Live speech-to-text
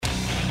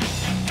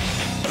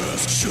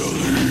Ask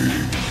Shelley.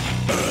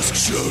 Ask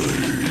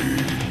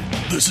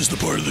Shelley. This is the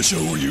part of the show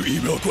where you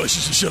email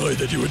questions to Shelley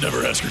that you would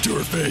never ask her to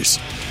her face.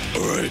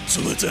 All right, so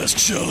let's ask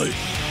Shelley.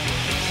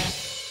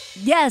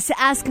 Yes,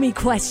 ask me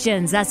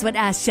questions. That's what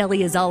Ask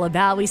Shelley is all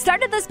about. We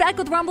started this back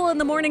with Rumble in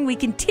the Morning. We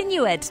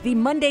continue it. The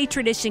Monday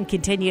tradition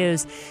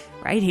continues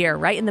right here,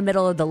 right in the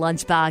middle of the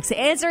lunchbox,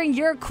 answering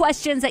your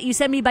questions that you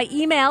send me by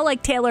email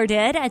like Taylor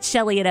did at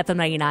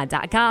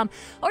Shelley@FM99.com,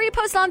 or you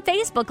post on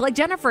Facebook like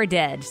Jennifer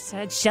did.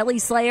 At Shelley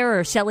Slayer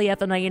or Shelley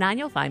FM99,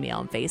 you'll find me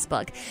on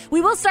Facebook. We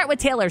will start with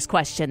Taylor's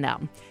question,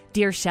 though.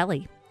 Dear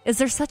Shelley, is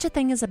there such a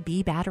thing as a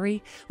B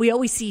battery? We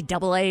always see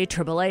AA,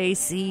 AAA,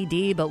 C,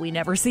 D, but we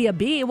never see a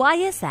B. Why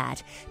is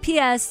that?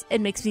 P.S.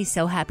 It makes me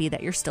so happy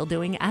that you're still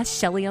doing Ask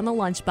Shelley on the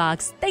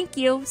lunchbox. Thank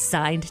you.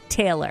 Signed,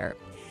 Taylor.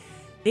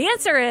 The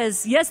answer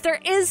is, yes, there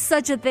is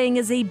such a thing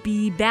as a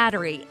B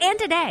battery. And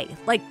an A.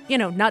 Like,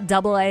 not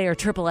AA or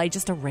AAA,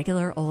 just a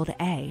regular old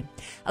A.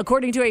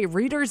 According to a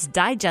Reader's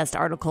Digest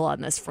article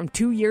on this from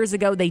 2 years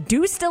ago, they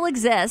do still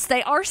exist.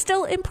 They are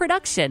still in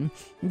production.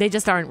 They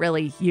just aren't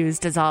really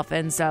used as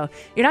often, so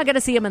you're not going to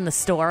see them in the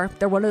store.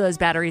 They're one of those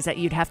batteries that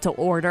you'd have to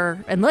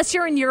order, unless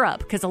you're in Europe,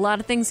 because a lot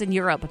of things in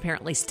Europe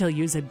apparently still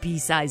use a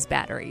B-size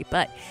battery.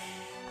 But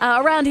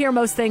around here,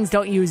 most things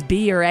don't use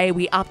B or A.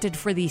 We opted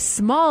for the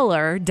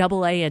smaller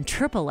AA and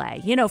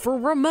AAA, for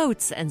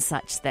remotes and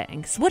such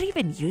things. What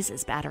even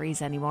uses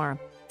batteries anymore?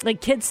 Like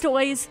kids'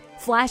 toys,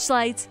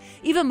 flashlights,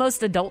 even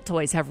most adult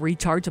toys have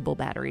rechargeable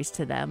batteries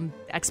to them.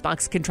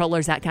 Xbox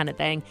controllers, that kind of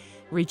thing,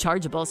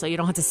 rechargeable, so you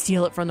don't have to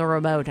steal it from the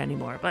remote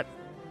anymore. But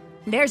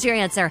there's your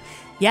answer.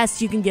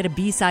 Yes, you can get a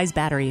B-size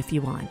battery if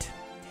you want.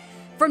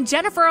 From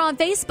Jennifer on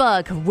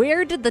Facebook,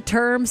 where did the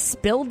term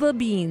spill the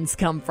beans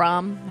come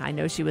from? I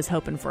know she was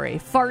hoping for a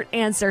fart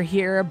answer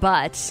here,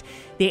 but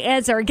the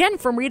answer, again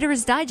from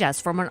Reader's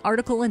Digest from an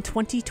article in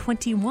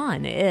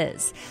 2021,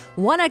 is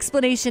one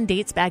explanation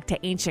dates back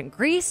to ancient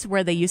Greece,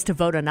 where they used to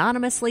vote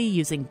anonymously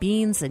using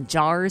beans and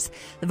jars.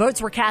 The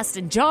votes were cast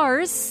in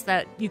jars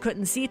that you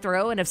couldn't see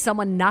through, and if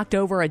someone knocked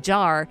over a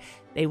jar,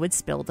 they would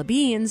spill the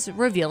beans,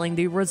 revealing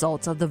the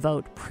results of the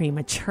vote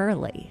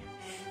prematurely.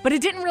 But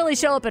it didn't really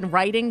show up in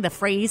writing, the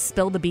phrase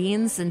spill the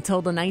beans,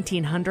 until the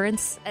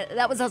 1900s.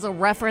 That was as a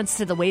reference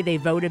to the way they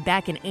voted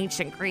back in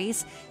ancient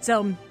Greece.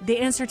 So the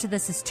answer to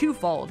this is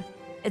twofold.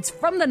 It's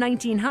from the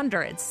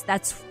 1900s.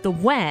 That's the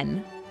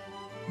when.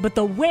 But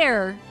the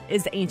where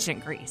is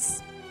ancient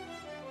Greece.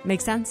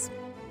 Make sense?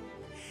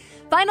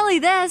 Finally,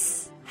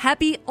 this.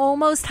 Happy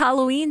almost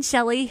Halloween,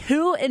 Shelley.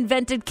 Who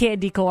invented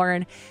candy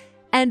corn?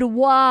 And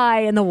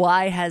why? And the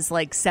Y has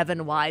like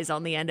 7 Y's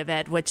on the end of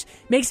it, which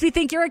makes me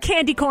think you're a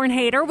candy corn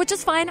hater, which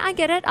is fine. I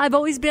get it. I've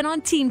always been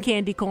on Team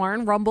Candy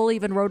Corn. Rumble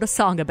even wrote a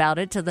song about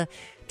it to the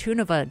tune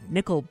of a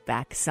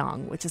Nickelback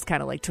song, which is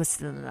kind of like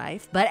Twisted in the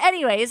Knife. But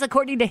anyways,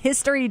 according to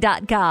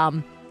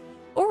History.com,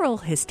 oral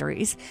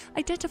histories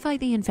identify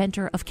the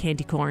inventor of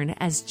candy corn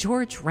as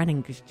George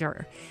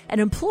Renninger, an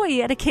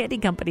employee at a candy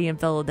company in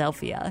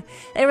Philadelphia.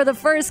 They were the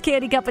first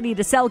candy company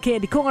to sell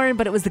candy corn,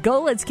 but it was the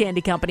Gold's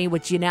Candy Company,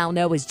 which you now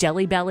know as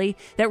Jelly Belly,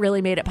 that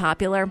really made it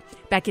popular.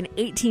 Back in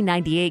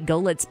 1898,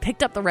 Gold's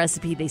picked up the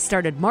recipe. They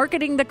started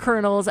marketing the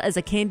kernels as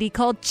a candy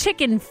called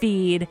chicken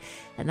feed.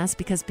 And that's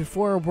because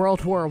before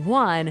World War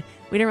I,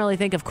 we didn't really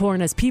think of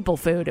corn as people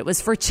food. It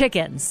was for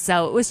chickens.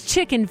 So it was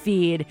chicken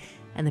feed.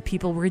 And the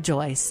people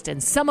rejoiced.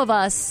 And some of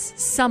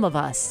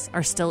us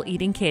are still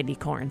eating candy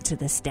corn to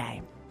this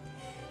day.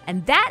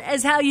 And that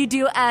is how you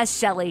do Ask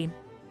Shelley.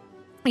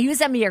 You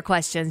send me your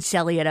questions,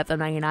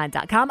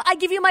 Shelley@FM99.com. I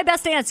give you my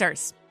best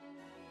answers.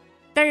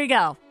 There you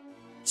go.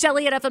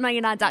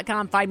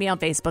 Shelley@FM99.com. Find me on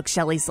Facebook,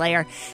 Shelley Slayer.